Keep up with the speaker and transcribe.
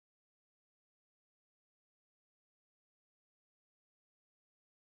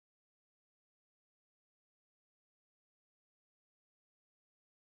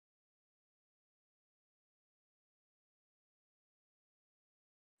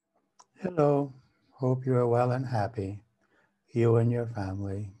Hello, hope you are well and happy, you and your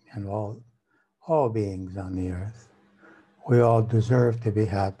family, and all beings on the earth. We all deserve to be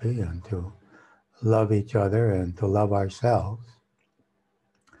happy and to love each other and to love ourselves.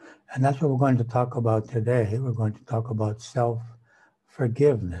 And that's what we're going to talk about today. We're going to talk about self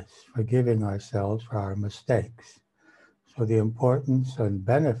forgiveness, forgiving ourselves for our mistakes. So, the importance and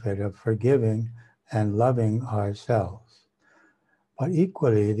benefit of forgiving and loving ourselves. But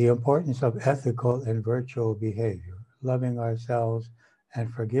equally, the importance of ethical and virtual behavior, loving ourselves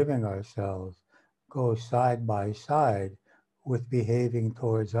and forgiving ourselves, goes side by side with behaving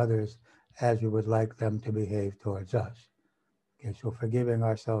towards others as we would like them to behave towards us. Okay, so forgiving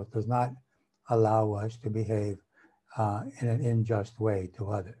ourselves does not allow us to behave in an unjust way to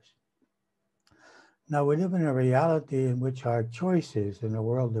others. Now, we live in a reality in which our choices in a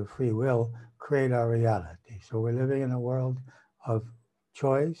world of free will create our reality. So we're living in a world of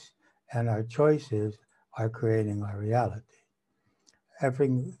choice, and our choices are creating our reality.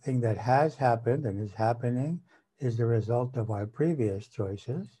 Everything that has happened and is happening is the result of our previous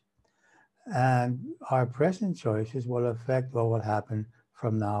choices, and our present choices will affect what will happen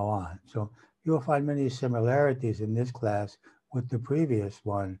from now on. So you'll find many similarities in this class with the previous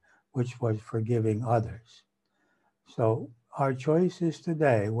one, which was forgiving others. So our choices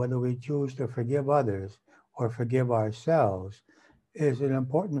today, whether we choose to forgive others or forgive ourselves, is an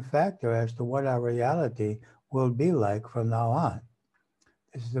important factor as to what our reality will be like from now on.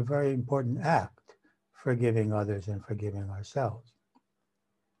 This is a very important act, forgiving others and forgiving ourselves.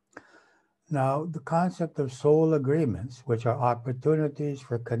 Now, the concept of soul agreements, which are opportunities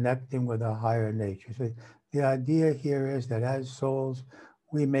for connecting with a higher nature. So the idea here is that as souls,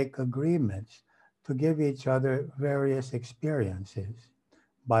 we make agreements to give each other various experiences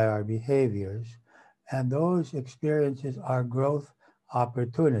by our behaviors, and those experiences are growth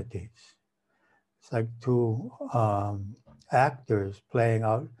opportunities. It's like two actors playing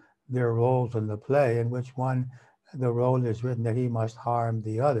out their roles in the play, in which one, the role is written that he must harm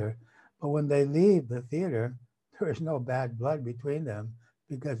the other. But when they leave the theater, there is no bad blood between them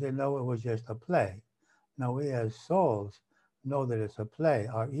because they know it was just a play. Now, we as souls know that it's a play.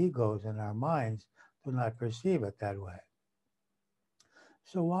 Our egos and our minds do not perceive it that way.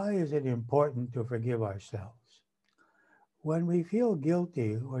 So, why is it important to forgive ourselves? When we feel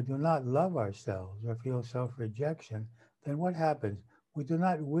guilty or do not love ourselves or feel self rejection, then what happens? We do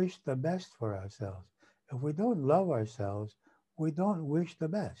not wish the best for ourselves. If we don't love ourselves, we don't wish the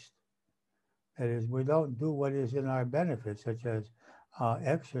best. That is, we don't do what is in our benefit, such as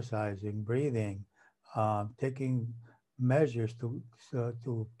exercising, breathing, taking measures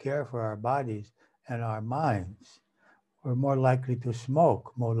to care for our bodies and our minds. We're more likely to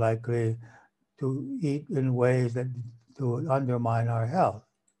smoke, more likely to eat in ways that to undermine our health.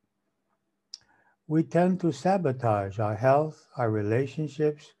 We tend to sabotage our health, our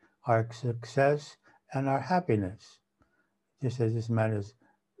relationships, our success, and our happiness, just as this man is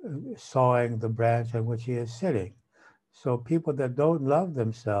sawing the branch on which he is sitting. So people that don't love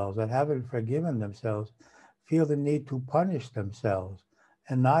themselves, that haven't forgiven themselves, feel the need to punish themselves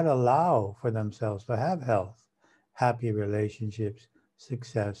and not allow for themselves to have health, happy relationships,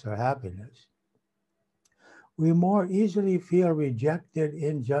 success, or happiness. We more easily feel rejected,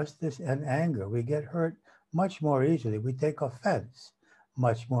 injustice, and anger. We get hurt much more easily. We take offense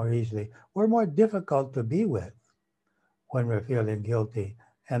much more easily. We're more difficult to be with when we're feeling guilty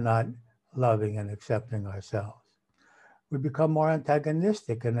and not loving and accepting ourselves. We become more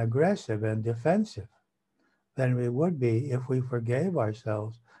antagonistic and aggressive and defensive than we would be if we forgave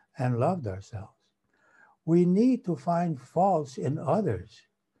ourselves and loved ourselves. We need to find faults in others.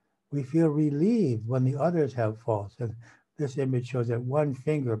 We feel relieved when the others have faults. And this image shows that one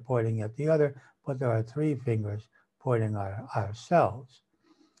finger pointing at the other, but there are three fingers pointing at ourselves.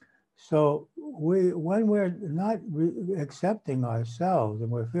 So when we're not accepting ourselves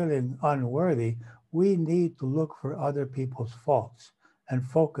and we're feeling unworthy, we need to look for other people's faults and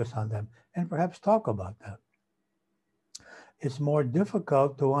focus on them and perhaps talk about them. It's more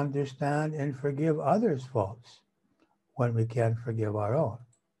difficult to understand and forgive others' faults when we can't forgive our own.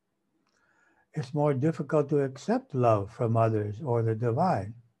 It's more difficult to accept love from others or the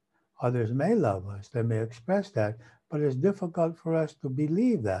divine. Others may love us, they may express that, but it's difficult for us to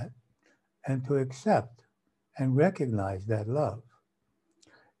believe that and to accept and recognize that love.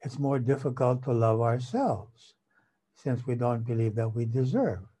 It's more difficult to love ourselves since we don't believe that we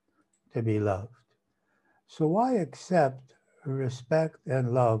deserve to be loved. So why accept, respect,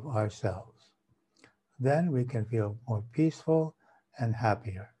 and love ourselves? Then we can feel more peaceful and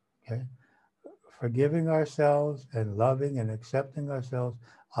happier. Okay? Forgiving ourselves and loving and accepting ourselves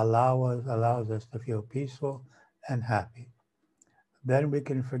allows us to feel peaceful and happy. Then we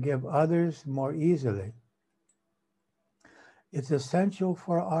can forgive others more easily. It's essential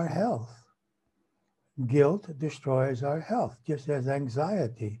for our health. Guilt destroys our health, just as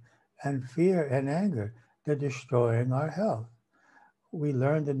anxiety and fear and anger, they're destroying our health. We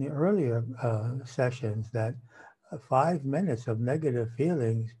learned in the earlier sessions that 5 minutes of negative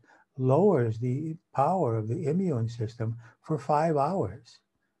feelings lowers the power of the immune system for 5 hours.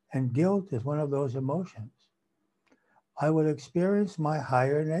 And guilt is one of those emotions. I will experience my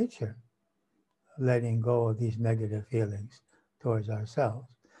higher nature, letting go of these negative feelings towards ourselves.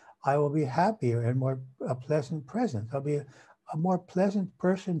 I will be happier and more a pleasant presence. I'll be a more pleasant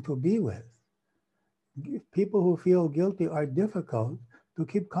person to be with. People who feel guilty are difficult to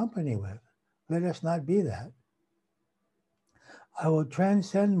keep company with. Let us not be that. I will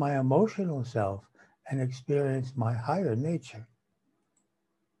transcend my emotional self and experience my higher nature.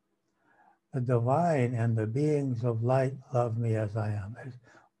 The divine and the beings of light love me as I am.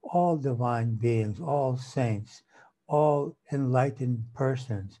 All divine beings, all saints, all enlightened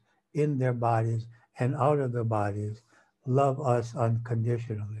persons in their bodies and out of their bodies love us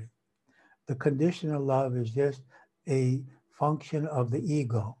unconditionally. The conditional love is just a function of the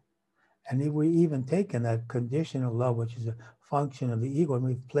ego. And if we even taken that conditional love, which is a function of the ego, and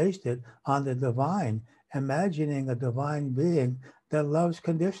we've placed it on the divine, imagining a divine being that loves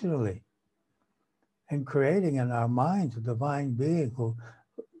conditionally, and creating in our minds a divine being who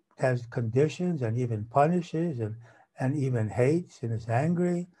has conditions and even punishes and even hates and is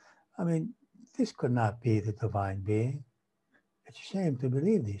angry. I mean, this could not be the divine being. It's a shame to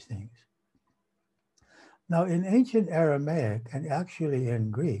believe these things. Now, in ancient Aramaic and actually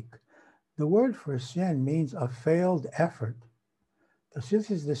in Greek, the word for sin means a failed effort. So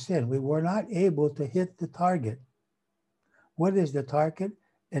this is the sin. We were not able to hit the target. What is the target?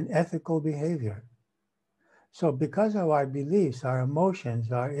 An ethical behavior. So because of our beliefs, our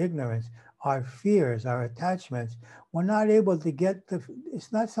emotions, our ignorance, our fears, our attachments, we're not able to get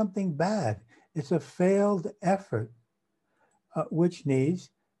it's not something bad. It's a failed effort, which needs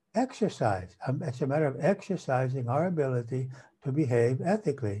exercise. It's a matter of exercising our ability to behave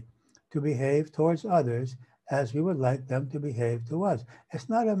ethically, to behave towards others as we would like them to behave to us. It's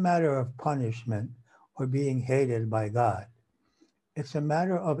not a matter of punishment or being hated by God. It's a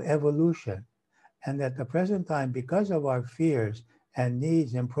matter of evolution. And at the present time, because of our fears and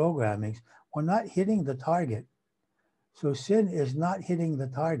needs and programmings, we're not hitting the target. So sin is not hitting the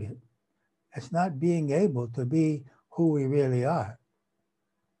target. It's not being able to be who we really are.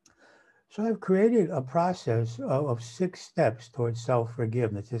 So I've created a process of 6 steps towards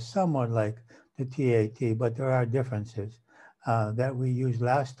self-forgiveness. It's somewhat like the TAT, but there are differences that we used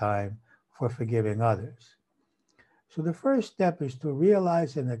last time for forgiving others. So the first step is to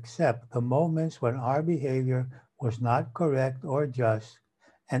realize and accept the moments when our behavior was not correct or just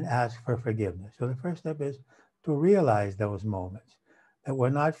and ask for forgiveness. So the first step is to realize those moments, that we're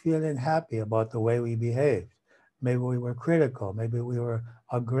not feeling happy about the way we behaved. Maybe we were critical. Maybe we were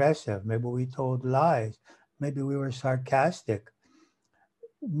aggressive. Maybe we told lies. Maybe we were sarcastic.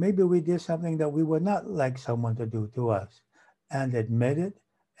 Maybe we did something that we would not like someone to do to us, and admit it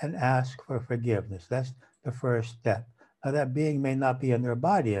and ask for forgiveness. That's the first step. Now that being may not be in their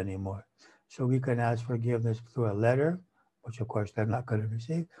body anymore. So we can ask forgiveness through a letter, which of course they're not going to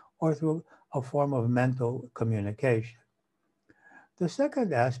receive, or through a form of mental communication. The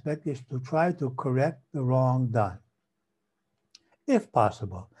second aspect is to try to correct the wrong done, if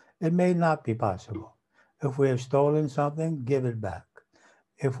possible. It may not be possible. If we have stolen something, give it back.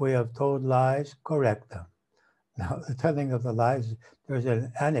 If we have told lies, correct them. Now, the telling of the lies, there's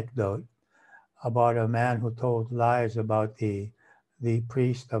an anecdote about a man who told lies about the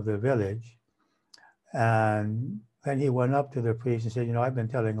priest of the village. And then he went up to the priest and said, you know, I've been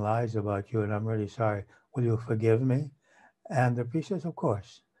telling lies about you and I'm really sorry. Will you forgive me? And the priest says, of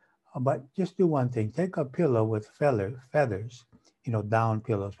course. But just do one thing. Take a pillow with feathers, you know, down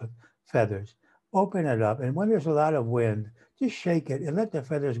pillows with feathers. Open it up. And when there's a lot of wind, just shake it and let the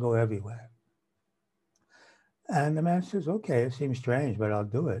feathers go everywhere. And the man says, okay, it seems strange, but I'll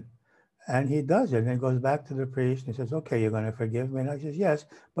do it. And he does it and goes back to the priest and says, okay, you're going to forgive me? And I says, yes,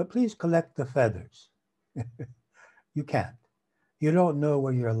 but please collect the feathers. You can't. You don't know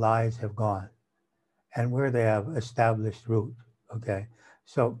where your lies have gone and where they have established root, okay?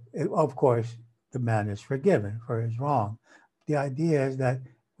 So, of course, the man is forgiven for his wrong. The idea is that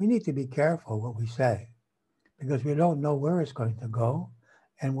we need to be careful what we say because we don't know where it's going to go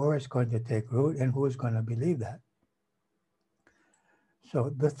and where it's going to take root and who is going to believe that.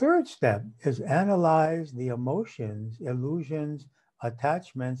 So the third step is analyze the emotions, illusions,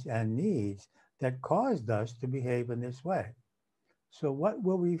 attachments, and needs that caused us to behave in this way. So what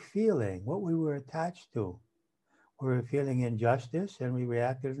were we feeling? What we were attached to? Were we feeling injustice and we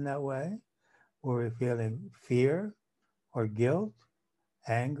reacted in that way? Were we feeling fear or guilt,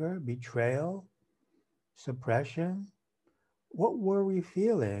 anger, betrayal, suppression? What were we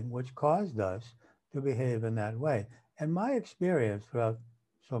feeling which caused us to behave in that way? And my experience throughout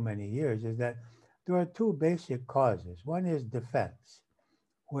so many years is that there are two basic causes. One is defense.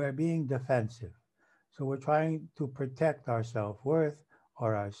 We're being defensive. So we're trying to protect our self-worth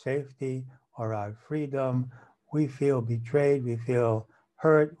or our safety or our freedom. We feel betrayed. We feel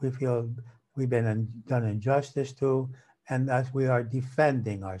hurt. We feel we've been done injustice to, and thus we are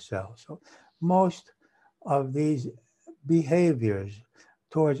defending ourselves. So most of these behaviors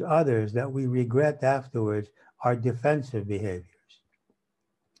towards others that we regret afterwards are defensive behaviors.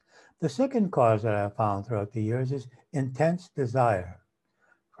 The second cause that I've found throughout the years is intense desire.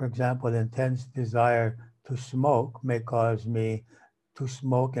 For example, intense desire to smoke may cause me to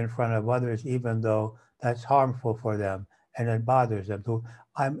smoke in front of others, even though that's harmful for them and it bothers them. So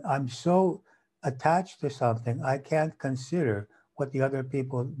I'm so attached to something, I can't consider what the other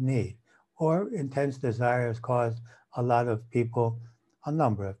people need. Or intense desire has caused a number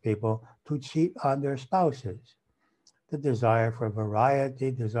of people, to cheat on their spouses. The desire for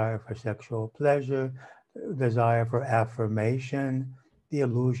variety, desire for sexual pleasure, desire for affirmation, the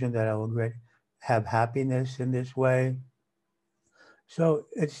illusion that I will have happiness in this way. So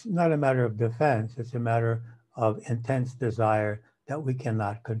it's not a matter of defense, it's a matter of intense desire that we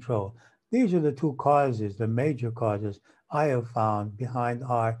cannot control. These are the two causes, the major causes I have found behind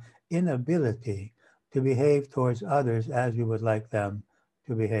our inability to behave towards others as we would like them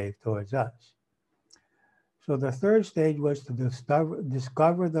to behave towards us. So the third stage was to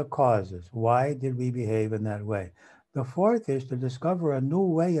discover the causes. Why did we behave in that way? The fourth is to discover a new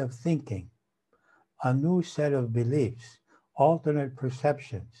way of thinking, a new set of beliefs, alternate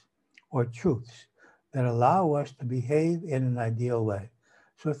perceptions, or truths that allow us to behave in an ideal way.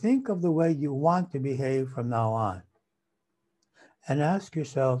 So think of the way you want to behave from now on. And ask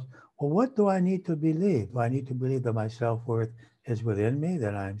yourselves, well, what do I need to believe? Do I need to believe that my self-worth is within me,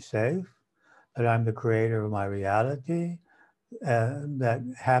 that I'm safe, that I'm the creator of my reality,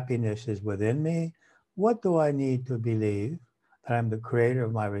 that happiness is within me? What do I need to believe? That I'm the creator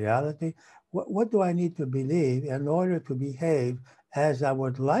of my reality? What do I need to believe in order to behave as I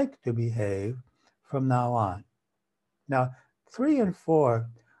would like to behave from now on? Now, 3 and 4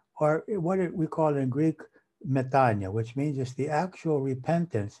 are what we call in Greek metania, which means it's the actual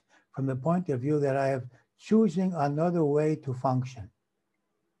repentance from the point of view that I am choosing another way to function.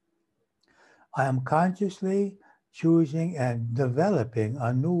 I am consciously choosing and developing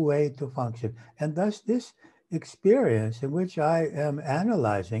a new way to function. And thus this experience in which I am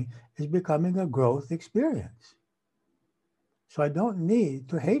analyzing is becoming a growth experience. So I don't need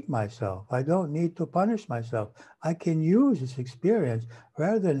to hate myself. I don't need to punish myself. I can use this experience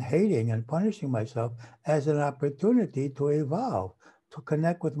rather than hating and punishing myself as an opportunity to evolve, to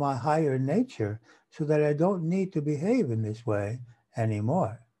connect with my higher nature so that I don't need to behave in this way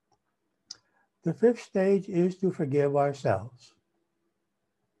anymore. The fifth stage is to forgive ourselves.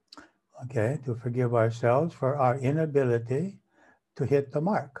 Okay, to forgive ourselves for our inability to hit the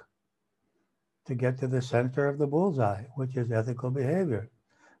mark, to get to the center of the bullseye, which is ethical behavior,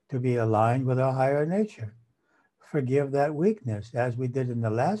 to be aligned with our higher nature. Forgive that weakness, as we did in the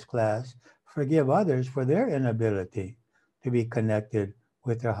last class, forgive others for their inability to be connected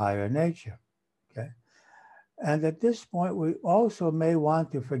with their higher nature. Okay. And at this point, we also may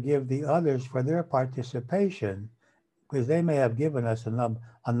want to forgive the others for their participation, because they may have given us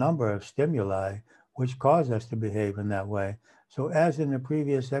a number of stimuli which cause us to behave in that way. So as in the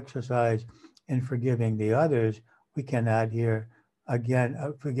previous exercise in forgiving the others, we can add here, again,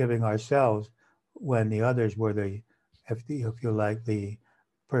 forgiving ourselves when the others were if you like, the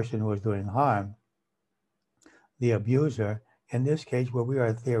person who was doing harm, the abuser. In this case, where we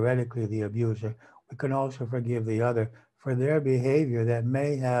are theoretically the abuser, we can also forgive the other for their behavior that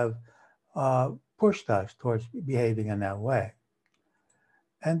may have pushed us towards behaving in that way.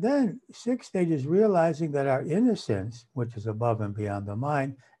 And then 6th stage is realizing that our innocence, which is above and beyond the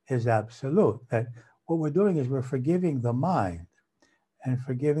mind, is absolute. That what we're doing is we're forgiving the mind and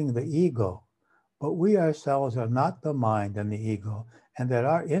forgiving the ego, but we ourselves are not the mind and the ego, and that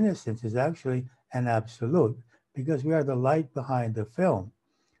our innocence is actually an absolute because we are the light behind the film.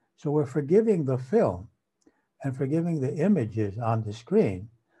 So we're forgiving the film and forgiving the images on the screen,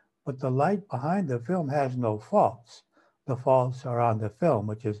 but the light behind the film has no faults. the faults are on the film,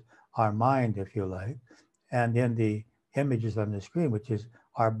 which is our mind, if you like, and in the images on the screen, which is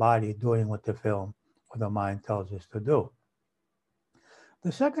our body doing what the film or the mind tells us to do.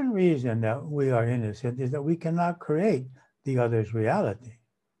 The second reason that we are innocent is that we cannot create the other's reality.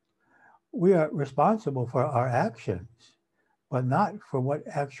 We are responsible for our actions, but not for what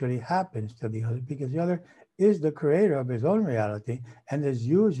actually happens to the other, because the other is the creator of his own reality and is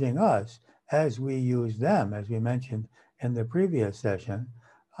using us as we use them. As we mentioned in the previous session,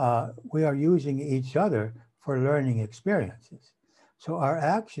 we are using each other for learning experiences. So our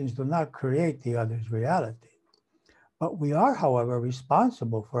actions do not create the other's reality. But we are, however,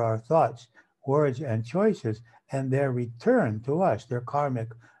 responsible for our thoughts, words, and choices, and their return to us, their karmic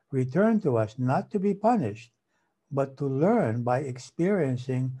return to us, not to be punished, but to learn by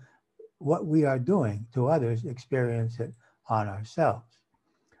experiencing what we are doing to others, experience it on ourselves.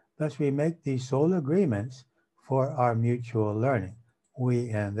 Thus, we make these soul agreements for our mutual learning, we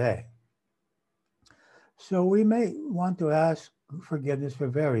and they. So we may want to ask forgiveness for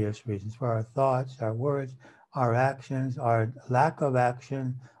various reasons, for our thoughts, our words, our actions, our lack of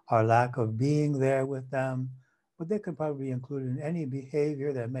action, our lack of being there with them. But they could probably be included in any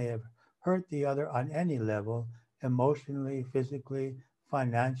behavior that may have hurt the other on any level, emotionally, physically,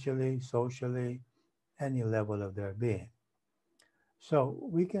 financially, socially, any level of their being. So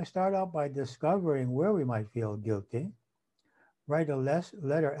we can start out by discovering where we might feel guilty, write a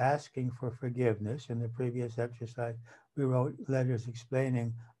letter asking for forgiveness. In the previous exercise, we wrote letters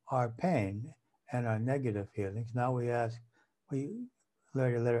explaining our pain and our negative feelings. Now we write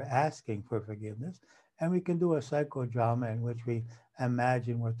a letter asking for forgiveness, and we can do a psychodrama in which we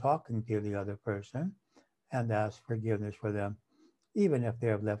imagine we're talking to the other person and ask forgiveness for them, even if they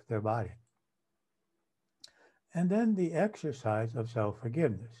have left their body. And then the exercise of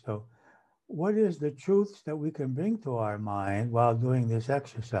self-forgiveness. So what is the truths that we can bring to our mind while doing this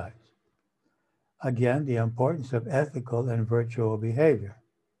exercise? Again, the importance of ethical and virtual behavior.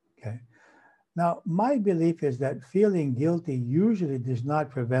 Okay. Now, my belief is that feeling guilty usually does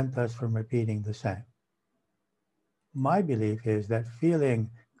not prevent us from repeating the same. My belief is that feeling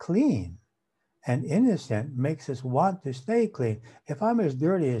clean and innocent makes us want to stay clean. If I'm as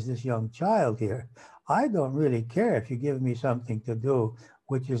dirty as this young child here, I don't really care if you give me something to do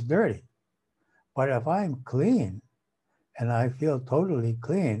which is dirty. But if I'm clean and I feel totally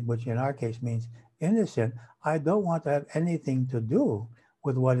clean, which in our case means innocent, I don't want to have anything to do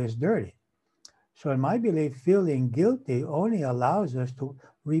with what is dirty. So in my belief, feeling guilty only allows us to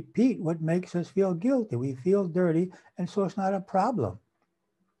repeat what makes us feel guilty. We feel dirty, and so it's not a problem.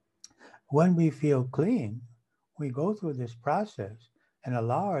 When we feel clean, we go through this process and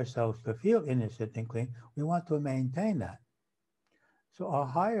allow ourselves to feel innocent and clean. We want to maintain that. So our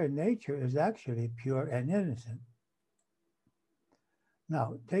higher nature is actually pure and innocent.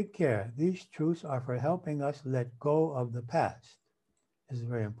 Now, take care. These truths are for helping us let go of the past. This is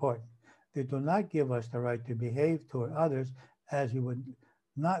very important. They do not give us the right to behave toward others as we would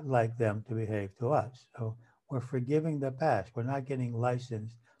not like them to behave to us. So we're forgiving the past. We're not getting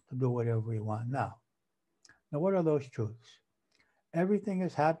licensed to do whatever we want now. Now, what are those truths? Everything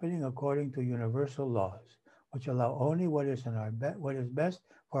is happening according to universal laws, which allow only what is best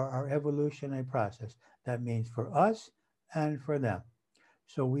for our evolutionary process. That means for us and for them.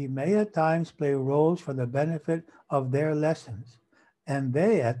 So we may at times play roles for the benefit of their lessons, and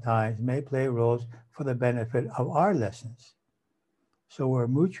they at times may play roles for the benefit of our lessons. So we're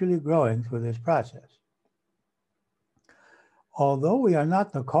mutually growing through this process. Although we are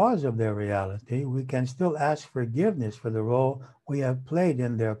not the cause of their reality, we can still ask forgiveness for the role we have played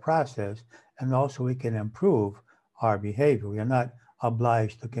in their process, and also we can improve our behavior. We are not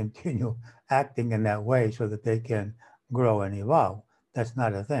obliged to continue acting in that way so that they can grow and evolve. That's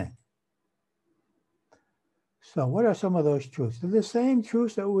not a thing. So what are some of those truths? They're the same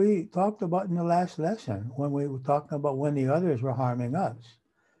truths that we talked about in the last lesson when we were talking about when the others were harming us.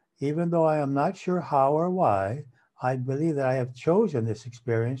 Even though I am not sure how or why, I believe that I have chosen this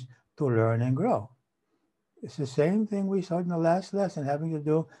experience to learn and grow. It's the same thing we saw in the last lesson having to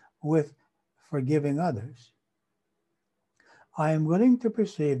do with forgiving others. I am willing to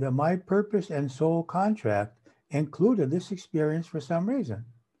perceive that my purpose and soul contract included this experience for some reason.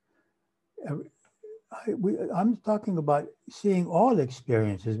 I'm talking about seeing all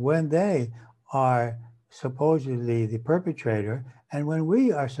experiences when they are supposedly the perpetrator and when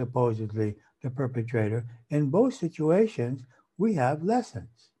we are supposedly the perpetrator. In both situations, we have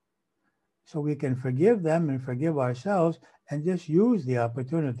lessons. So we can forgive them and forgive ourselves and just use the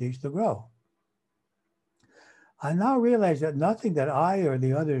opportunities to grow. I now realize that nothing that I or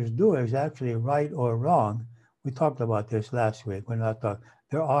the others do is actually right or wrong. We talked about this last week.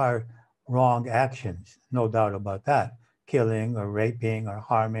 There are wrong actions, no doubt about that. Killing or raping or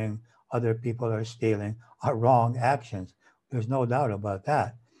harming other people or stealing are wrong actions. There's no doubt about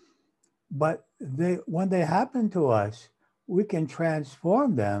that. But when they happen to us, we can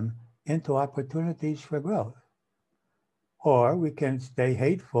transform them into opportunities for growth. Or we can stay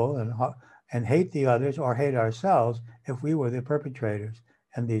hateful and hate the others or hate ourselves if we were the perpetrators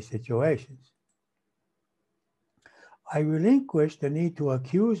in these situations. I relinquish the need to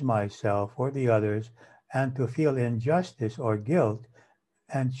accuse myself or the others and to feel injustice or guilt,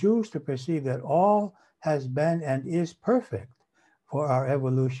 and choose to perceive that all has been and is perfect for our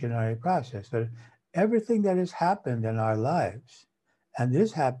evolutionary process. That everything that has happened in our lives and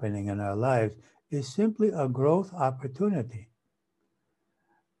is happening in our lives is simply a growth opportunity.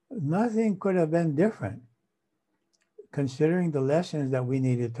 Nothing could have been different, considering the lessons that we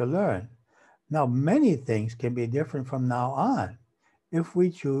needed to learn. Now, many things can be different from now on if we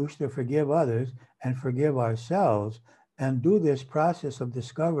choose to forgive others and forgive ourselves and do this process of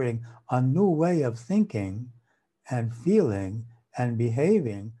discovering a new way of thinking and feeling and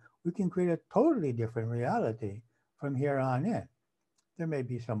behaving. We can create a totally different reality from here on in. There may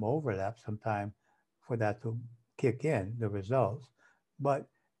be some overlap sometime for that to kick in, the results, but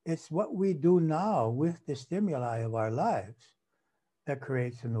it's what we do now with the stimuli of our lives that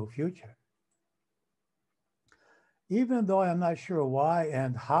creates a new future. Even though I'm not sure why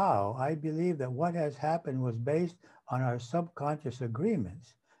and how, I believe that what has happened was based on our subconscious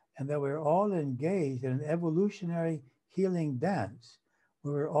agreements, and that we're all engaged in an evolutionary healing dance.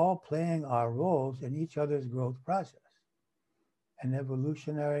 We were all playing our roles in each other's growth process. An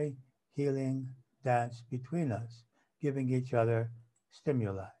evolutionary healing dance between us, giving each other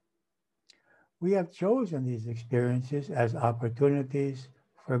stimuli. We have chosen these experiences as opportunities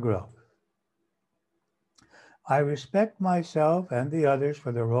for growth. I respect myself and the others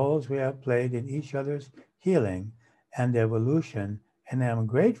for the roles we have played in each other's healing and evolution, and am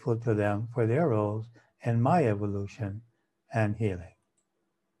grateful to them for their roles in my evolution and healing.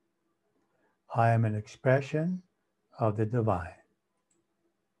 I am an expression of the divine.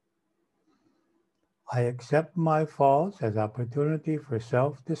 I accept my faults as opportunity for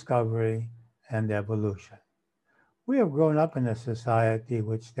self-discovery and evolution. We have grown up in a society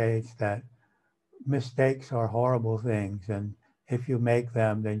which states that mistakes are horrible things, and if you make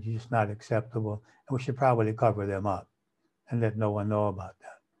them, then you're just not acceptable, and we should probably cover them up and let no one know about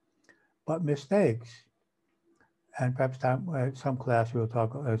them. But mistakes, and perhaps some class we'll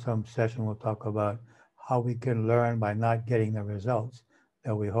talk, some session we'll talk about how we can learn by not getting the results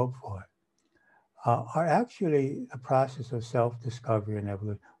that we hope for, are actually a process of self-discovery and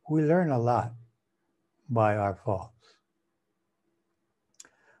evolution. We learn a lot by our faults.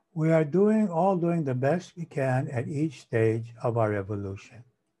 We are all doing the best we can at each stage of our evolution.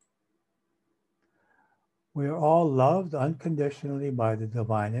 We are all loved unconditionally by the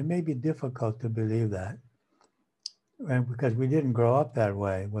divine. It may be difficult to believe that, and because we didn't grow up that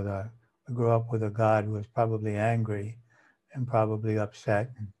way. We grew up with a God who was probably angry and probably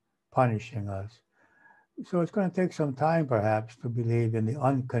upset and punishing us. So it's going to take some time, perhaps, to believe in the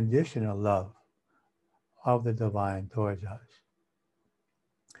unconditional love of the divine towards us.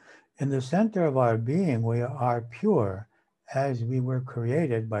 In the center of our being, we are pure as we were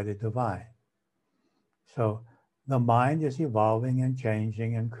created by the divine. So the mind is evolving and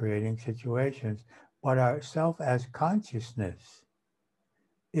changing and creating situations, but our self as consciousness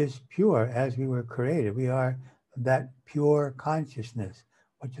is pure as we were created. We are that pure consciousness,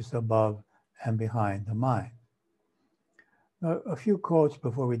 which is above and behind the mind. Now, a few quotes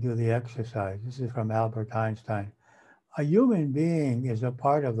before we do the exercise. This is from Albert Einstein. A human being is a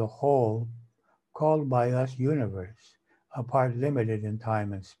part of the whole called by us universe, a part limited in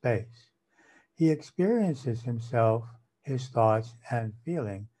time and space. He experiences himself, his thoughts and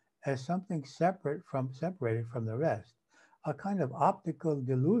feeling as something separated from the rest, a kind of optical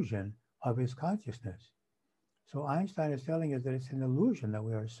delusion of his consciousness. So Einstein is telling us that it's an illusion that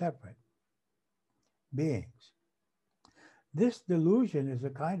we are separate beings. This delusion is a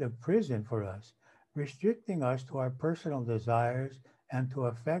kind of prison for us, restricting us to our personal desires and to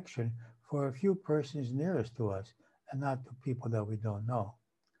affection for a few persons nearest to us and not to people that we don't know.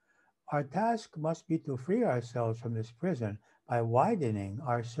 Our task must be to free ourselves from this prison by widening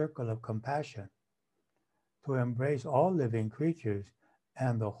our circle of compassion, to embrace all living creatures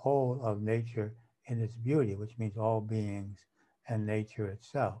and the whole of nature in its beauty, which means all beings and nature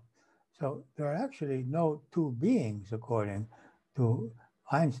itself. So there are actually no two beings according to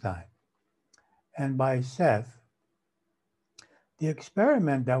Einstein. And by Seth, The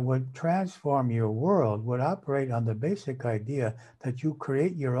experiment that would transform your world would operate on the basic idea that you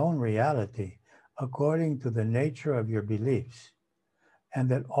create your own reality according to the nature of your beliefs, and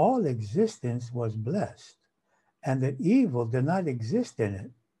that all existence was blessed, and that evil did not exist in it.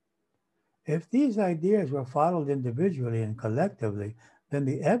 If these ideas were followed individually and collectively, then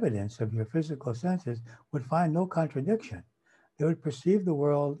the evidence of your physical senses would find no contradiction. They would perceive the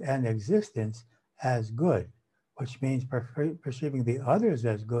world and existence as good, which means perceiving the others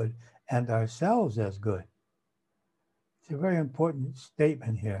as good and ourselves as good. It's a very important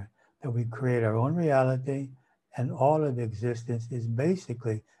statement here that we create our own reality and all of existence is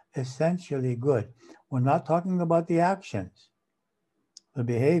basically essentially good. We're not talking about the actions, the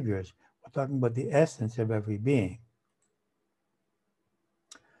behaviors. We're talking about the essence of every being.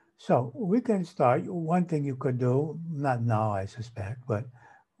 So we can start. One thing you could do, not now I suspect, but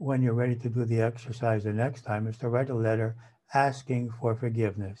when you're ready to do the exercise the next time, is to write a letter asking for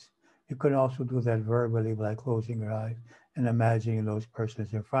forgiveness. You can also do that verbally by closing your eyes and imagining those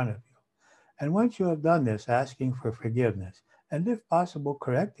persons in front of you. And once you have done this, asking for forgiveness, and if possible,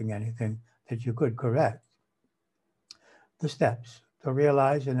 correcting anything that you could correct, the steps to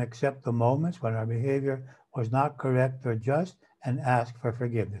realize and accept the moments when our behavior was not correct or just and ask for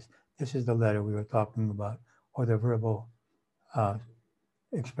forgiveness. This is the letter we were talking about, or the verbal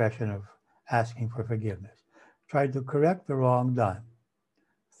expression of asking for forgiveness. Try to correct the wrong done.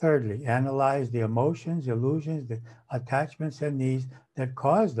 Thirdly, analyze the emotions, illusions, the attachments and needs that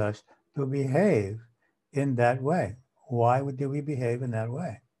caused us to behave in that way. Why did we behave in that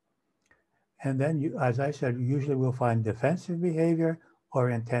way? And then, as I said, usually we'll find defensive behavior or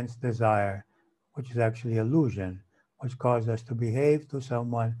intense desire, which is actually illusion, which caused us to behave to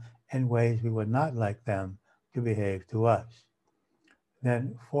someone in ways we would not like them to behave to us.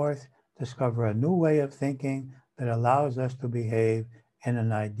 Then fourth, discover a new way of thinking that allows us to behave in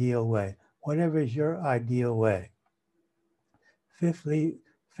an ideal way. Whatever is your ideal way.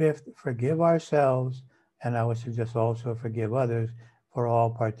 Fifth, forgive ourselves, and I would suggest also forgive others for all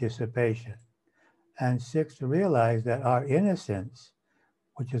participation. And sixth, realize that our innocence,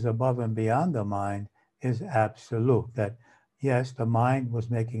 which is above and beyond the mind, is absolute. That yes, the mind was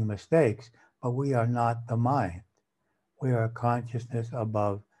making mistakes, but we are not the mind. We are a consciousness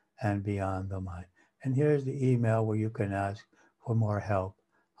above and beyond the mind. And here's the email where you can ask for more help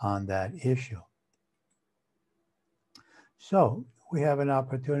on that issue. So we have an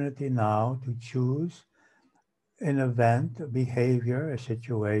opportunity now to choose an event, a behavior, a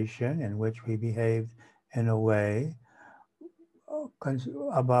situation in which we behaved in a way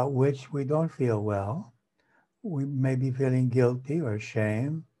about which we don't feel well. We may be feeling guilty or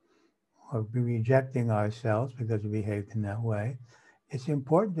shame or be rejecting ourselves because we behaved in that way. It's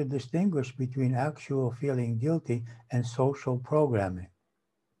important to distinguish between actual feeling guilty and social programming.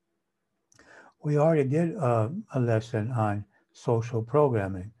 We already did a lesson on social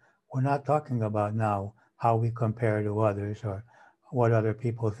programming. We're not talking about now how we compare to others or what other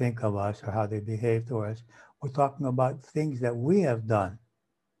people think of us or how they behave to us. We're talking about things that we have done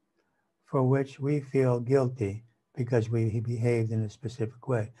for which we feel guilty because we behaved in a specific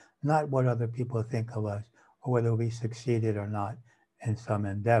way, not what other people think of us or whether we succeeded or not in some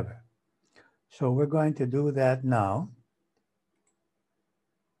endeavor. So we're going to do that now.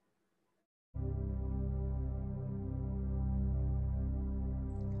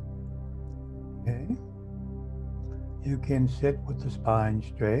 Okay. You can sit with the spine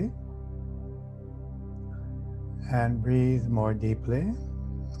straight and breathe more deeply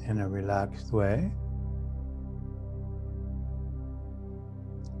in a relaxed way.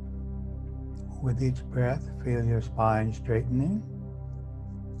 With each breath, feel your spine straightening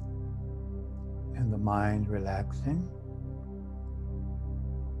and the mind relaxing.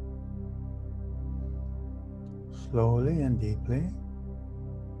 Slowly and deeply,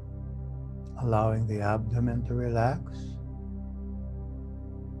 allowing the abdomen to relax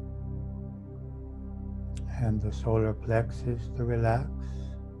and the solar plexus to relax.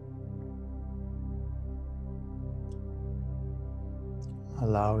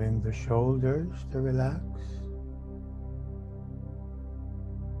 Allowing the shoulders to relax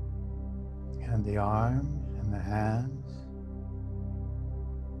and the arms and the hands.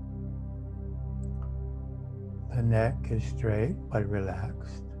 The neck is straight but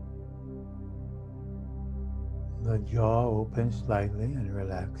relaxed. The jaw opens slightly and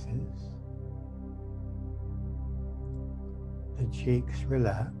relaxes. The cheeks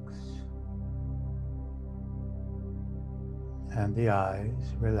relax. And the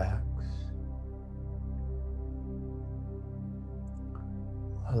eyes relax.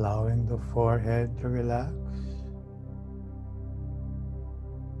 Allowing the forehead to relax.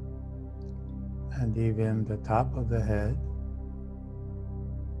 and even the top of the head,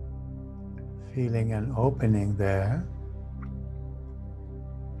 feeling an opening there,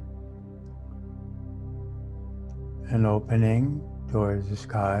 an opening towards the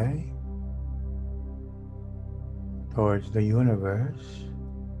sky, towards the universe,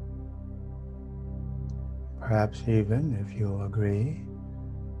 perhaps even, if you agree,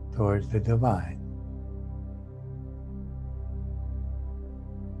 towards the divine.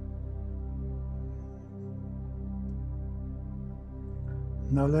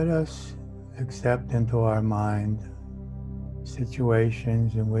 Now let us accept into our mind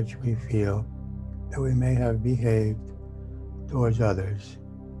situations in which we feel that we may have behaved towards others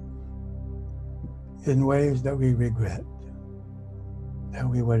in ways that we regret, that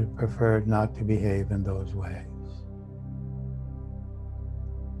we would have preferred not to behave in those ways.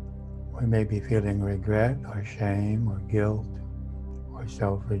 We may be feeling regret or shame or guilt or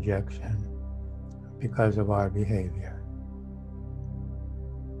self-rejection because of our behavior.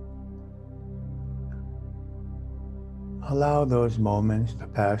 Allow those moments to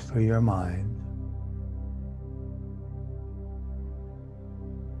pass through your mind.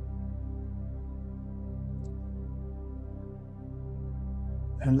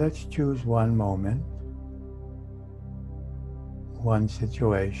 And let's choose one moment, one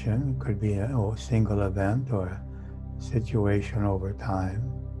situation. It could be a single event or a situation over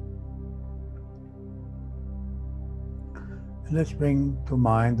time. And let's bring to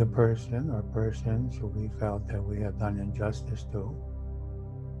mind the person or persons who we felt that we have done injustice to.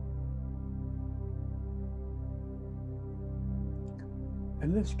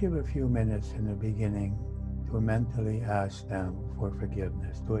 And let's give a few minutes in the beginning to mentally ask them for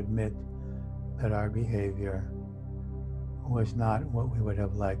forgiveness, to admit that our behavior was not what we would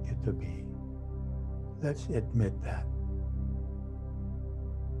have liked it to be. Let's admit that.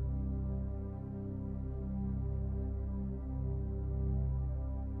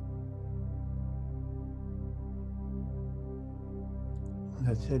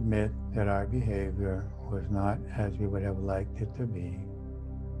 Let's admit that our behavior was not as we would have liked it to be,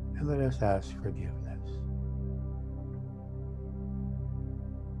 and let us ask forgiveness.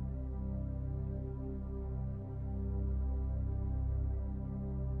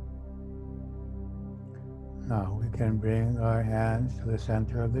 Now we can bring our hands to the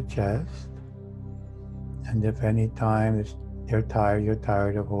center of the chest, and if any time you're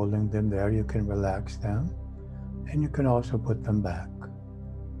tired of holding them there, you can relax them, and you can also put them back.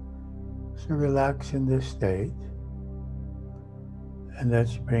 So relax in this state, and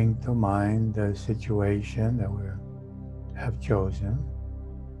let's bring to mind the situation that we have chosen.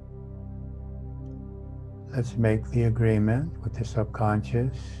 Let's make the agreement with the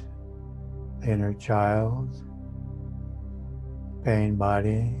subconscious, the inner child, pain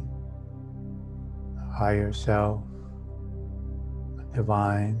body, higher self,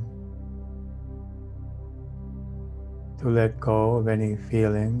 divine, to let go of any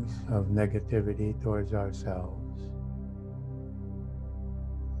feelings of negativity towards ourselves,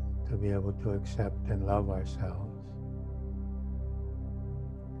 to be able to accept and love ourselves,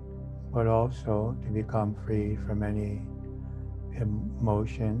 but also to become free from any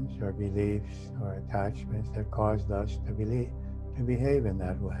emotions or beliefs or attachments that caused us to behave in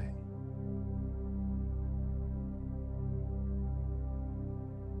that way.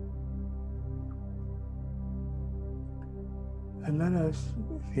 And let us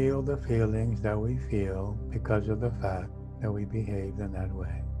feel the feelings that we feel because of the fact that we behaved in that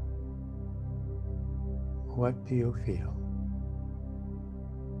way. What do you feel?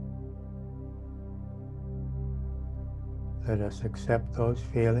 Let us accept those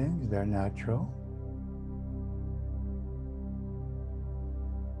feelings, they're natural.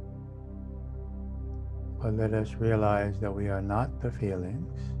 But let us realize that we are not the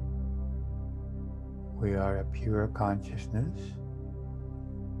feelings. We are a pure consciousness,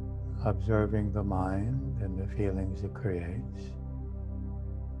 observing the mind and the feelings it creates.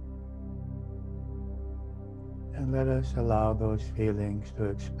 And let us allow those feelings to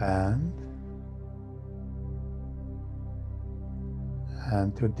expand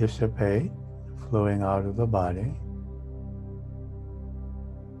and to dissipate, flowing out of the body.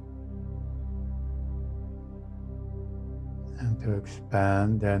 And to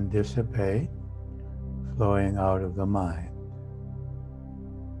expand and dissipate, flowing out of the mind.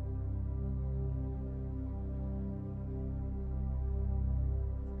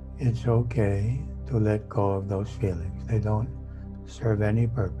 It's okay to let go of those feelings. They don't serve any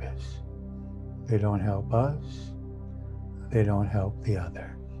purpose. They don't help us. They don't help the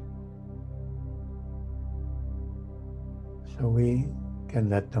others. So we can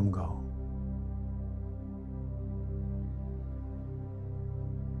let them go.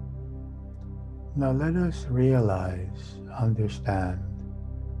 Now let us realize, understand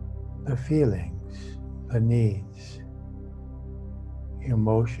the feelings, the needs,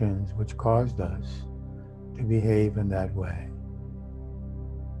 emotions which caused us to behave in that way.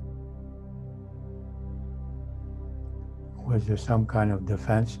 Was there some kind of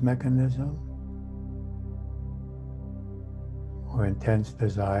defense mechanism or intense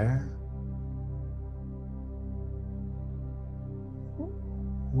desire?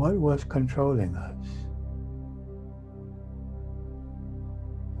 What was controlling us?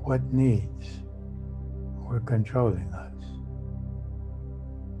 What needs were controlling us?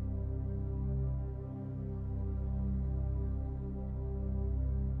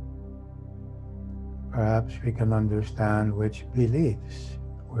 Perhaps we can understand which beliefs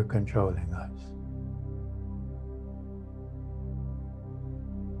were controlling us.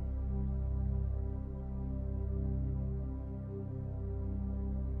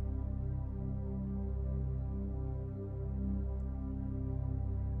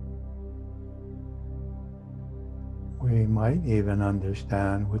 We might even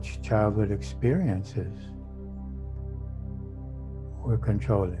understand which childhood experiences were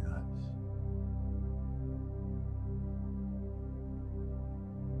controlling us.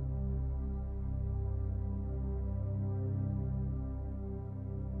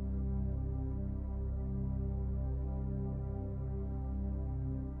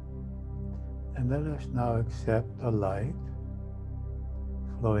 And let us now accept the light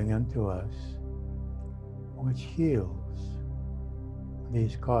flowing into us, which heals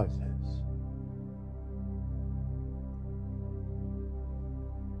these causes.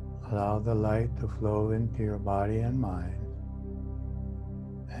 Allow the light to flow into your body and mind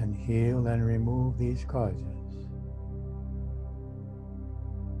and heal and remove these causes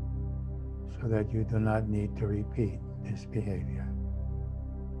so that you do not need to repeat this behavior.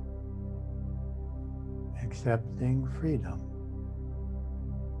 Accepting freedom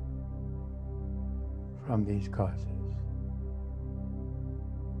from these causes.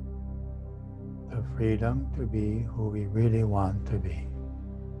 The freedom to be who we really want to be.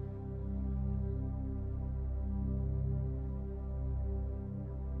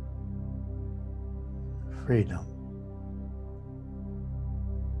 Freedom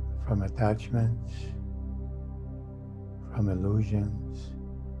from attachments, from illusions,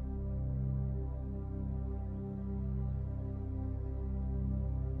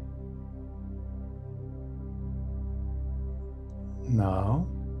 now,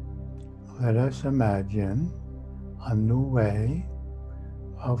 let us imagine a new way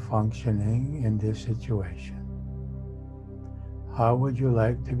of functioning in this situation. How would you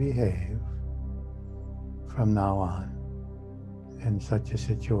like to behave from now on in such a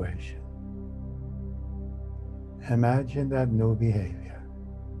situation? Imagine that new behavior.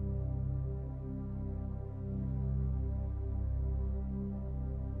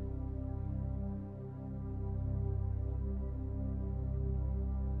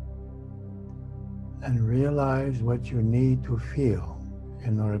 And realize what you need to feel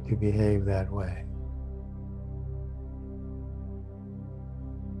in order to behave that way.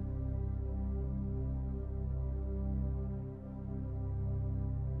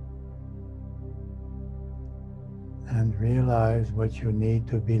 And realize what you need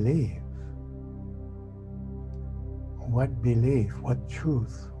to believe. What belief, what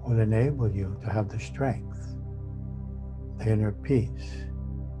truth will enable you to have the strength, the inner peace,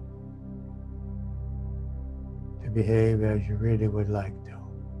 to behave as you really would like to.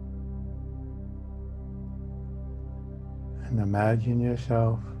 And imagine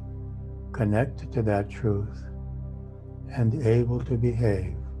yourself connected to that truth and able to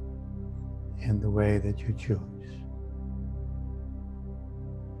behave in the way that you choose.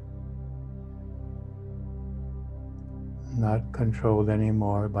 Not controlled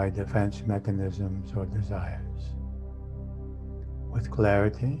anymore by defense mechanisms or desires. With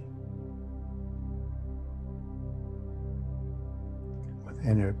clarity, with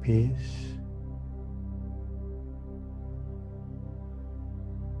inner peace,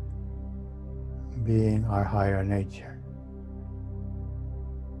 being our higher nature.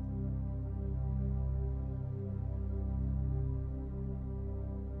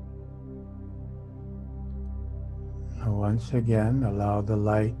 Now once again, allow the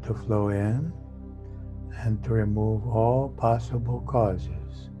light to flow in and to remove all possible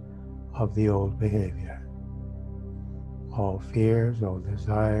causes of the old behavior. All fears, all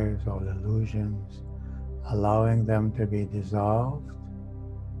desires, all illusions, allowing them to be dissolved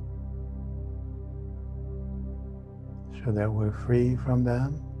so that we're free from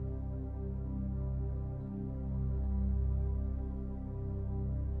them.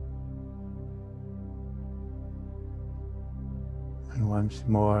 once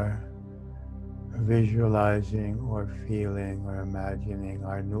more, visualizing or feeling or imagining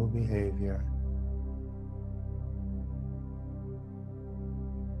our new behavior,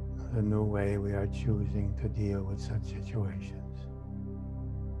 the new way we are choosing to deal with such situations.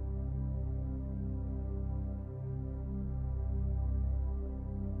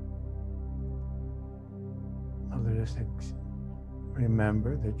 Now let us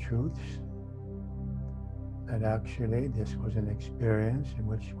remember the truths that actually this was an experience in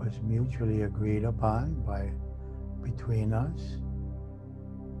which was mutually agreed upon between us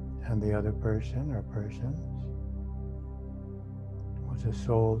and the other person or persons. It was a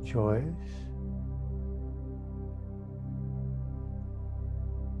soul choice.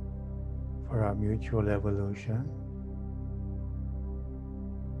 For our mutual evolution.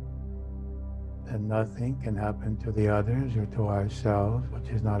 And nothing can happen to the others or to ourselves which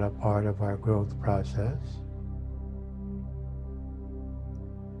is not a part of our growth process.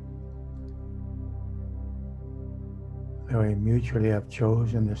 We mutually have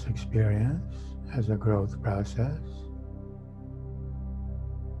chosen this experience as a growth process.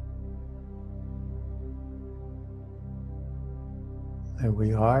 That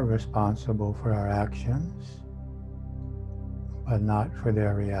we are responsible for our actions, but not for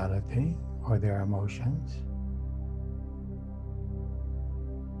their reality or their emotions.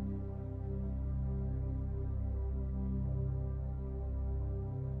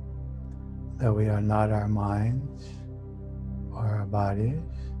 That we are not our minds or our bodies,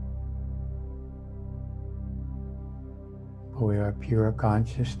 but we are pure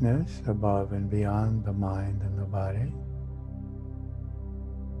consciousness above and beyond the mind and the body.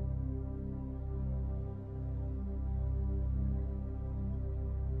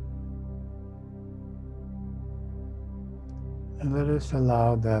 And let us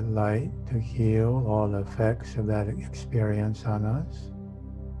allow that light to heal all effects of that experience on us,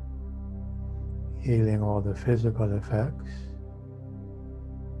 healing all the physical effects,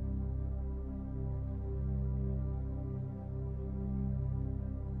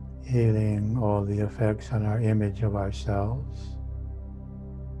 healing all the effects on our image of ourselves,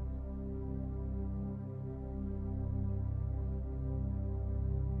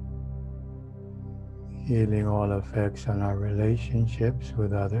 healing all effects on our relationships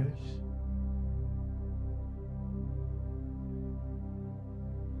with others,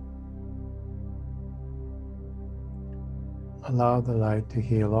 allow the light to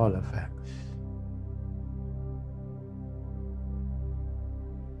heal all effects.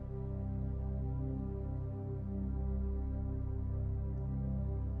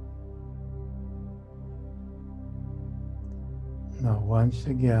 Now, once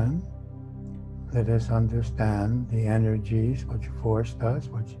again, let us understand the energies which forced us,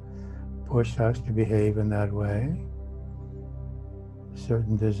 which pushed us to behave in that way.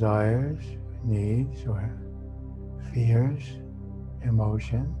 Certain desires, needs, or fears,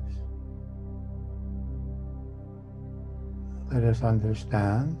 emotions. Let us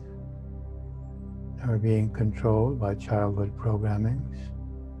understand are being controlled by childhood programmings.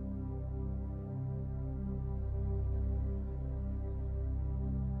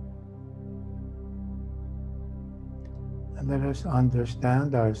 And let us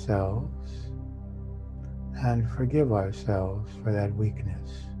understand ourselves and forgive ourselves for that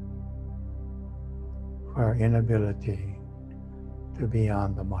weakness, for our inability to be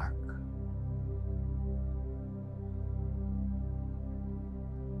on the mark.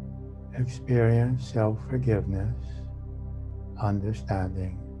 Experience self-forgiveness,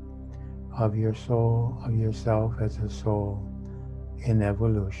 understanding of your soul, of yourself as a soul in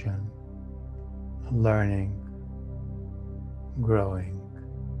evolution, learning, growing,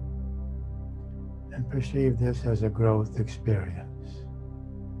 and perceive this as a growth experience.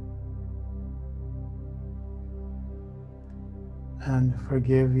 And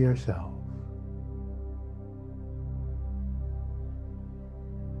forgive yourself.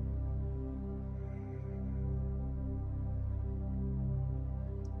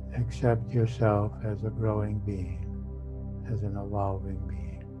 Accept yourself as a growing being, as an evolving being.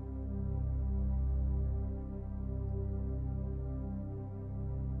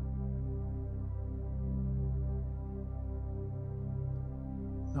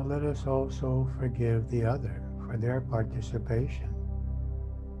 Now let us also forgive the other for their participation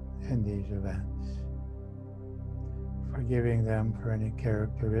in these events. Forgiving them for any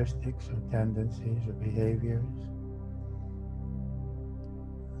characteristics or tendencies or behaviors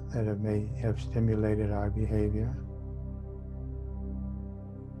that may have stimulated our behavior.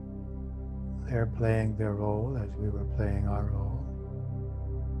 They're playing their role as we were playing our role.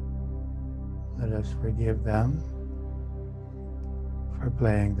 Let us forgive them for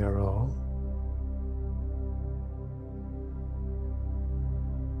playing their role.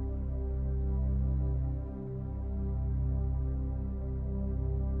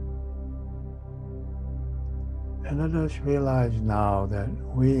 And let us realize now that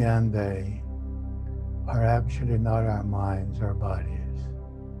we and they are actually not our minds or bodies,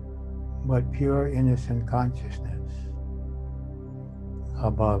 but pure innocent consciousness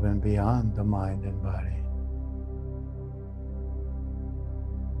above and beyond the mind and body.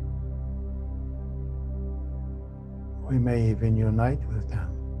 We may even unite with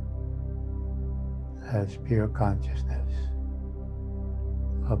them as pure consciousness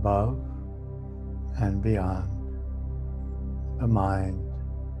above and beyond the mind,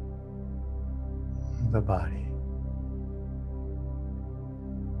 the body.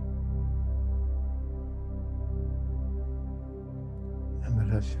 And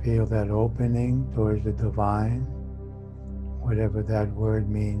let us feel that opening towards the divine, whatever that word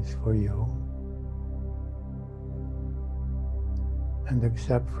means for you. And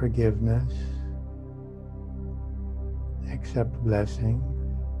accept forgiveness, accept blessing,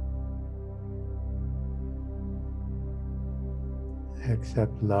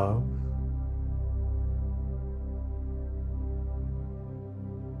 accept love,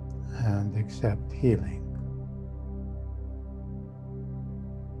 and accept healing.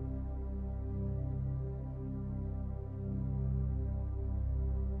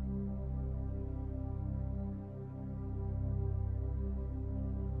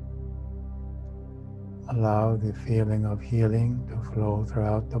 Allow the feeling of healing to flow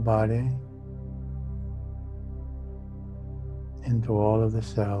throughout the body, into all of the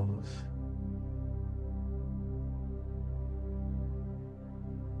cells.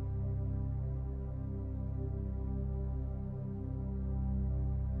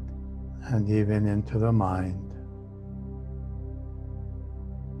 And even into the mind.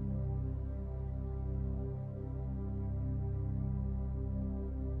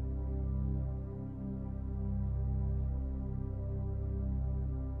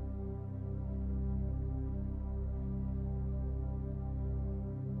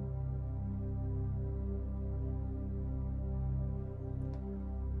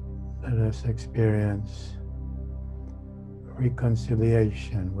 Let us experience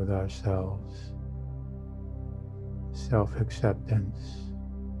reconciliation with ourselves, self-acceptance,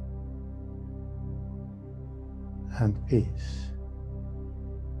 and peace.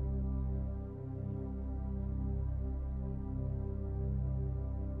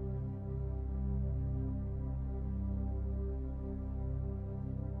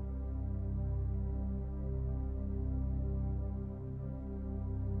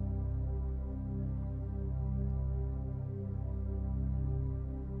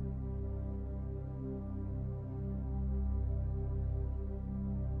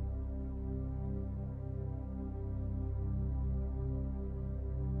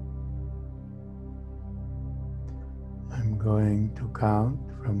 I'm going to count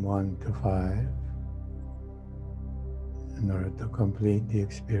from 1 to 5 in order to complete the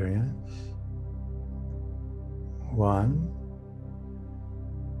experience. 1,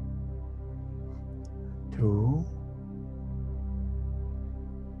 2,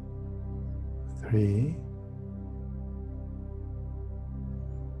 3,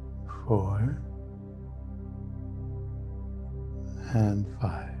 4, and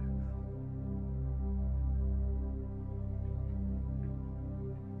 5.